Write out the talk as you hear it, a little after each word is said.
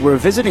We're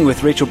visiting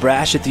with Rachel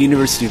Brash at the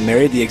University of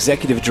Mary, the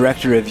Executive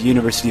Director of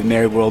University of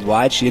Mary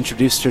Worldwide. She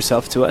introduced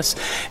herself to us,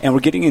 and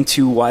we're getting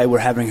into why we're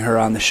having her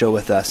on the show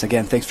with us.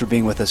 Again, thanks for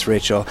being with us,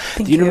 Rachel.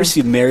 Thank the you. University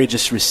of Mary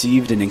just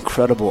received an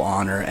incredible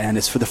honor, and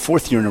it's for the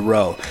 4th year in a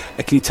row.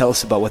 Can you tell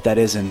us about what that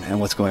is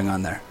and what's going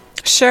on there?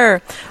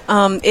 Sure.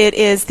 It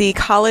is the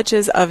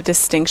Colleges of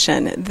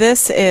Distinction.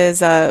 This is,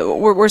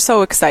 we're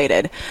so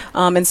excited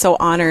and so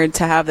honored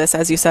to have this.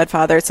 As you said,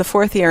 Father, it's the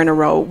 4th year in a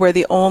row. We're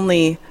the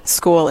only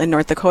school in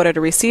North Dakota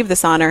to receive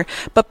this honor.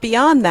 But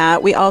beyond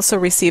that, we also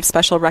receive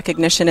special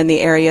recognition in the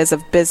areas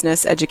of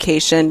business,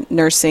 education,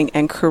 nursing,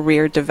 and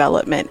career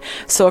development.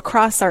 So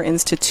across our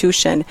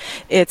institution,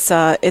 it's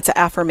an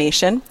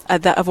affirmation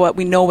of what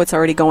we know what's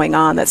already going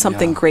on, that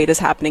something great is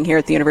happening here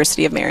at the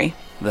University of Mary.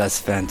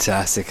 That's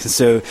fantastic.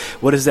 So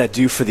what does that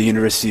do for the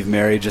University of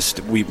Mary?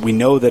 Just we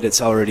know that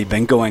it's already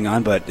been going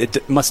on, but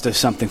it must do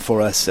something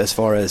for us as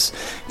far as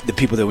the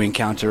people that we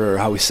encounter or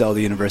how we sell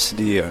the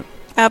university.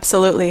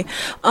 Absolutely.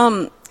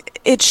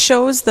 It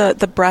shows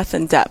the breadth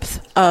and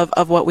depth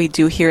of what we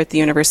do here at the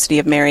University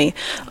of Mary.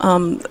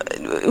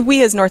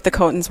 We as North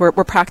Dakotans,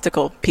 we're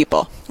practical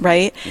people,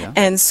 right? Yeah.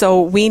 And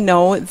so we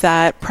know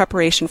that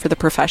preparation for the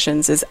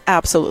professions is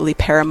absolutely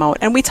paramount.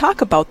 And we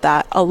talk about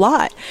that a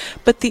lot.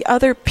 But the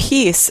other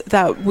piece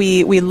that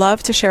we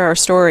love to share our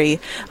story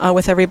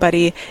with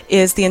everybody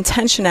is the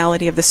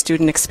intentionality of the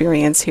student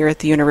experience here at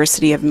the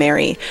University of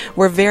Mary.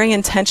 We're very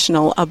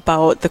intentional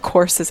about the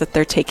courses that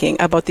they're taking,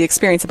 about the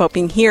experience, about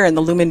being here in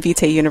the Lumen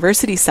Vitae University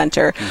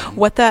Center,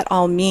 what that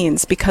all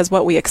means, because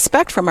what we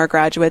expect from our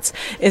graduates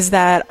is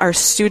that our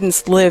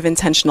students live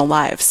intentional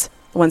lives.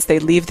 Once they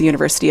leave the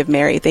University of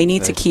Mary, they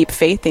need to keep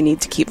faith, they need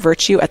to keep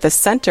virtue at the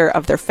center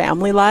of their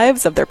family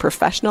lives, of their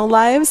professional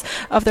lives,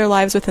 of their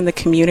lives within the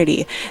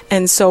community.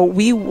 And so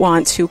we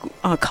want to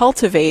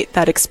cultivate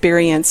that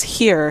experience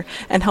here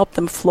and help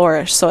them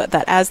flourish so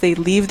that as they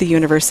leave the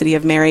University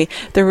of Mary,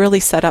 they're really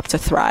set up to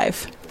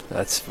thrive.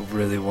 That's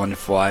really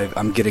wonderful.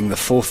 I'm getting the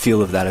full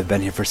feel of that. I've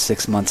been here for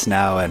 6 months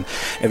now, and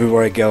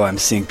everywhere I go, I'm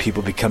seeing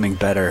people becoming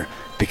better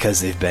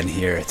because they've been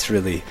here. It's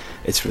really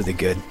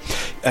good.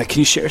 Can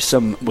you share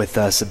some with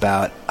us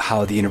about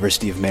how the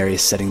University of Mary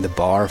is setting the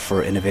bar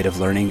for innovative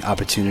learning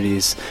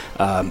opportunities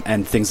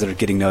and things that are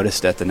getting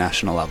noticed at the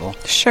national level?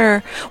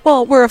 Sure.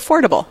 Well, we're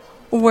affordable.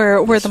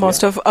 We're the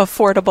most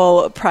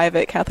affordable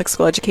private Catholic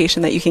school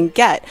education that you can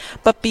get.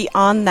 But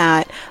beyond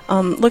that,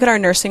 look at our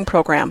nursing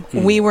program.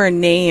 We were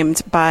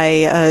named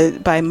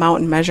by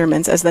Mountain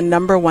Measurements as the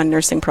 #1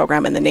 nursing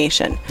program in the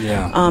nation.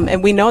 Yeah.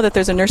 And we know that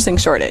there's a nursing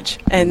shortage.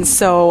 And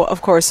so,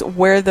 of course,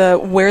 we're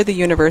the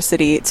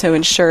university to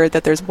ensure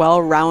that there's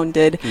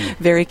well-rounded,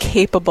 very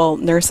capable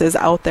nurses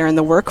out there in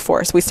the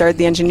workforce. We started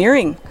the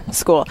engineering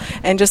school.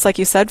 And just like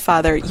you said,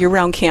 Father,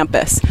 year-round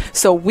campus.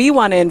 So we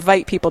want to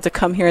invite people to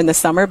come here in the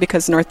summer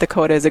because North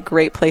Dakota is a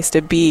great place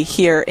to be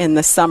here in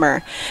the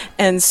summer.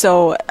 And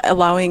so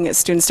allowing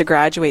students to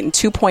graduate in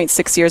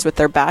 2.6 years with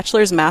their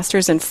bachelor's,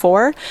 master's, and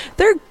 4,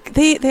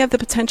 they have the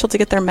potential to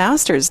get their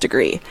master's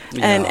degree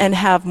and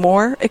have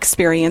more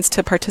experience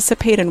to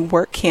participate in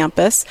work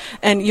campus.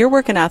 And your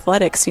work in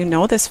athletics, you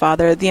know this,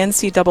 Father, the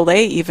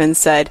NCAA even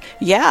said,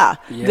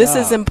 this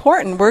is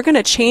important. We're going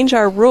to change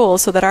our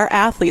rules so that our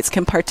athletes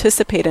can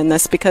participate in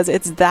this because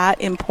it's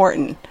that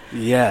important.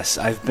 Yes,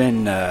 I've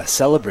been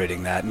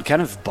celebrating that and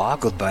kind of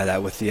boggled by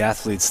that with the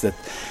athletes that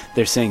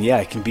they're saying,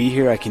 I can be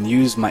here, I can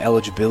use my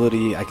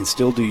eligibility, I can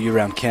still do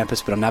year-round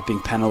campus, but I'm not being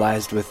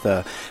penalized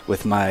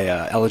with my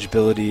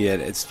eligibility.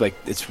 And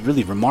it's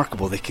really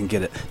remarkable. They can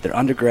get their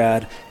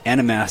undergrad and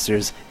a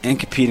master's and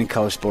compete in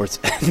college sports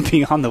and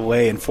be on the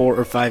way in 4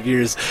 or 5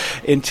 years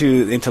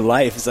into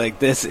life. It's like,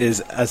 this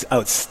is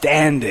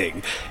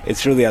outstanding.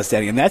 It's really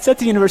outstanding. And that's at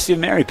the University of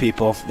Mary,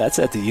 people. That's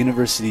at the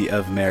University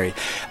of Mary.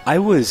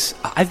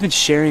 I've been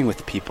sharing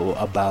with people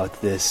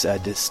about this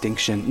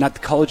distinction, not the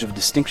College of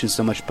Distinction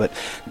so much, but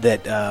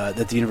that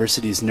the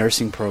university's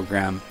nursing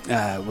program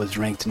was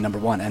ranked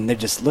 #1, and they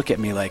just look at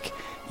me like,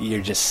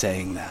 you're just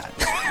saying that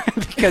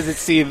because it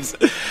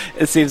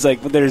seems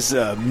like there's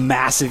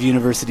massive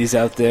universities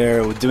out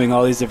there doing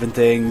all these different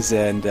things,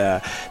 and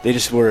they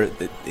just were.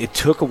 It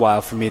took a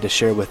while for me to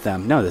share with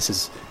them. No,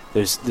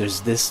 there's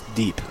this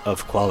deep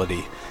of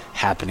quality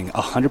happening.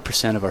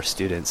 100% of our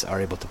students are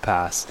able to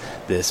pass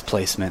this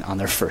placement on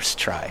their first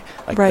try.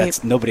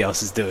 Nobody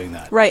else is doing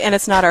that. Right, and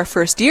it's not our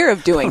first year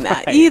of doing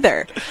that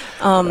either.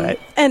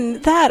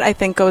 And that, I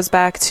think, goes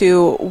back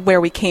to where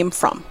we came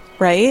from,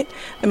 right?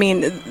 I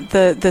mean,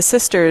 the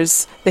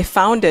sisters, they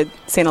founded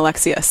St.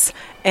 Alexius.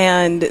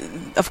 And,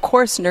 of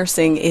course,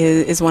 nursing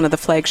is one of the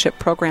flagship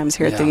programs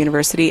here at the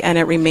university, and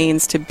it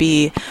remains to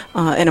be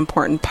an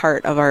important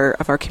part of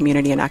our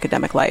community and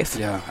academic life.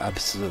 Yeah,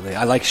 absolutely.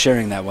 I like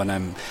sharing that when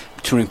I'm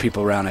touring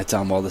people around, I tell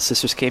them, well, the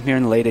sisters came here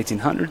in the late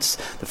 1800s.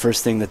 The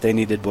first thing that they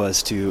needed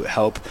was to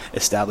help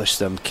establish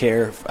some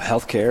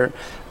healthcare,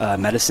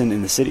 medicine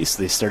in the city.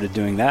 So they started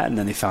doing that, and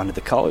then they founded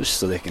the college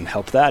so they can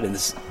help that. And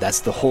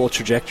that's the whole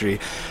trajectory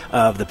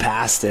of the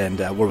past and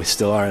where we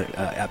still are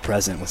at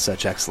present with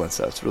such excellence.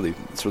 So it's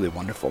really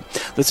wonderful.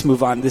 Let's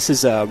move on. This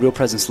is Real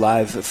Presence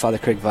Live. Father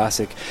Craig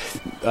Vosick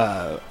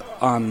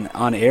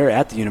on air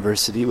at the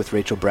university with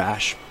Rachel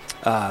Brash.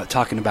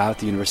 Talking about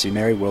the University of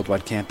Mary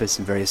Worldwide Campus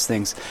and various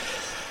things.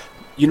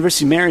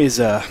 University of Mary is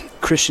a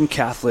Christian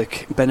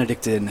Catholic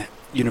Benedictine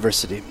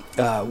university.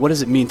 What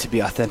does it mean to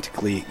be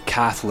authentically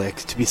Catholic,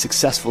 to be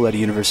successful at a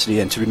university,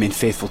 and to remain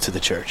faithful to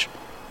the church?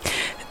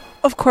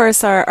 Of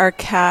course, our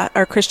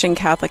Christian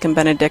Catholic and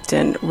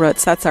Benedictine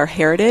roots, that's our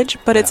heritage,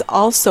 but it's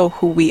also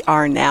who we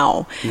are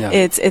now. Yeah.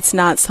 It's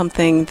not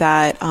something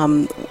that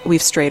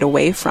we've strayed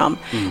away from.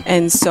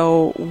 And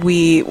so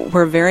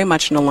we're very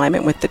much in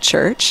alignment with the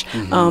church.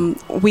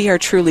 We are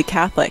truly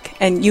Catholic.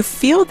 And you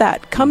feel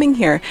that coming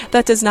here.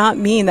 That does not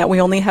mean that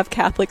we only have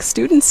Catholic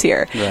students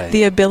here. Right.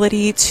 The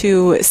ability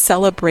to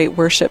celebrate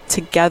worship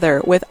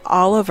together with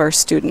all of our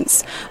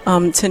students,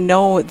 to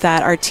know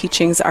that our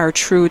teachings are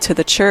true to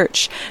the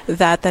church,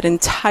 that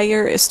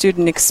entire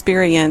student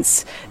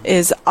experience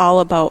is all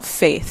about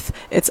faith.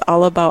 It's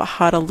all about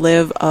how to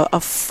live a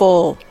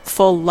full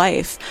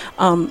life.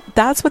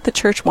 That's what the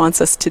church wants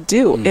us to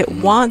do. It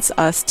wants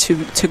us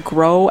to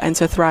grow and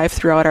to thrive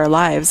throughout our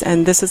lives.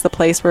 And this is the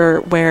place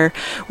where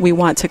we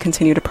want to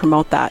continue to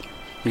promote that.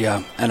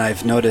 Yeah, and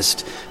I've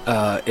noticed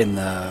in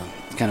the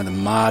kind of the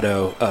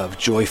motto of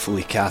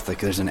Joyfully Catholic,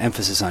 there's an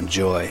emphasis on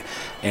joy,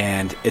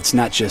 and it's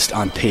not just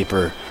on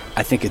paper.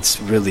 I think it's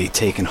really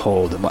taken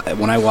hold.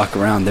 When I walk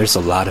around, there's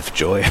a lot of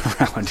joy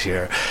around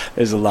here.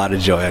 There's a lot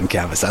of joy on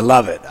campus. I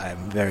love it.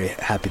 I'm very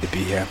happy to be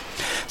here.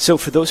 So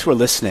for those who are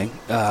listening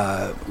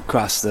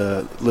across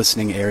the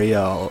listening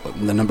area,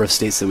 the number of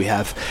states that we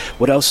have,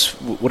 what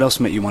else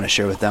might you want to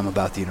share with them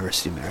about the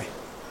University of Mary?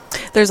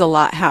 There's a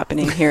lot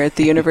happening here at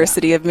the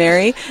University of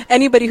Mary.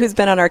 Anybody who's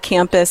been on our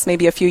campus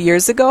maybe a few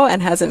years ago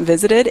and hasn't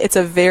visited, it's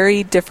a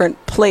very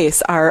different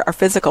place. Our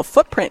physical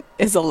footprint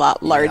is a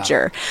lot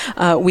larger.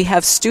 Yeah. We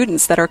have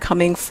students that are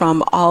coming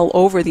from all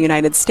over the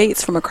United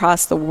States, from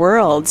across the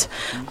world.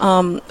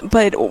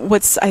 But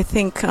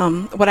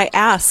what I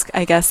ask,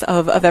 I guess,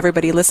 of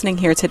everybody listening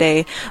here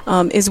today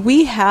is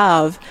we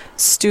have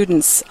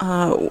students.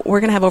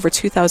 We're going to have over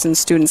 2,000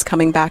 students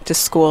coming back to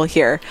school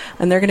here,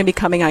 and they're going to be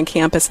coming on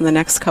campus in the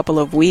next couple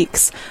of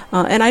weeks.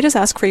 And I just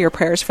ask for your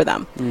prayers for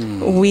them.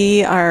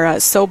 We are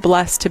so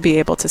blessed to be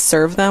able to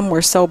serve them.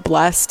 We're so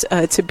blessed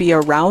to be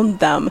around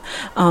them.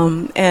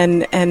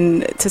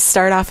 And to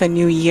start off a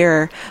new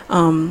year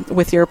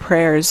with your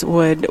prayers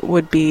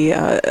would be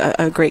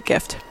a great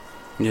gift.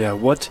 Yeah,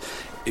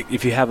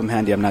 if you have them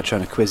handy, I'm not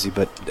trying to quiz you,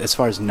 but as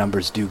far as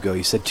numbers do go,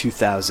 you said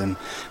 2,000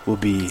 will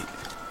be...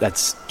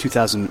 That's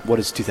 2,000. What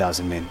does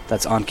 2,000 mean?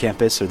 That's on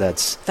campus, or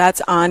that's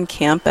on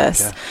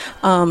campus.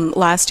 Okay.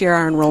 Last year,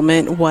 our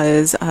enrollment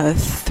was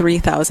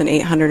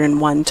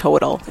 3,801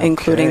 total,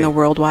 including the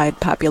worldwide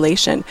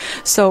population.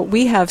 So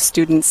we have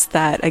students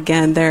that,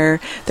 again,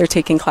 they're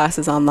taking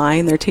classes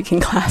online. They're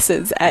taking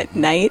classes at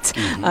night.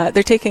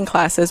 They're taking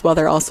classes while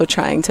they're also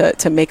trying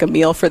to make a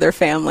meal for their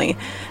family.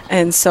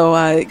 And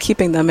so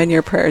keeping them in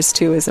your prayers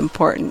too is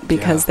important,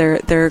 because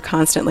they're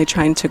constantly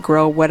trying to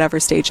grow whatever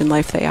stage in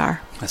life they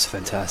are. That's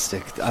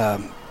fantastic.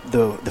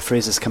 The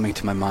phrase that's coming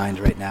to my mind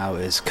right now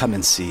is "come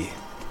and see."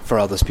 For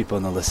all those people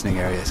in the listening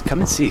areas, come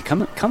and see.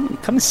 Come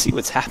and see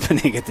what's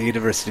happening at the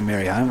University of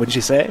Mary. Huh? Wouldn't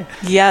you say?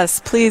 Yes,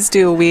 please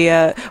do.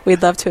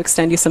 We'd love to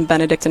extend you some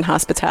Benedictine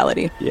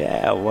hospitality.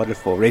 Yeah,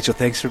 wonderful. Rachel,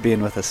 thanks for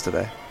being with us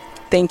today.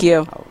 Thank you.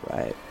 All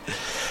right.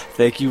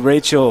 Thank you,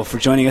 Rachel, for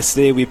joining us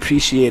today. We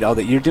appreciate all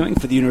that you're doing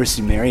for the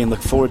University of Mary and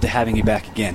look forward to having you back again.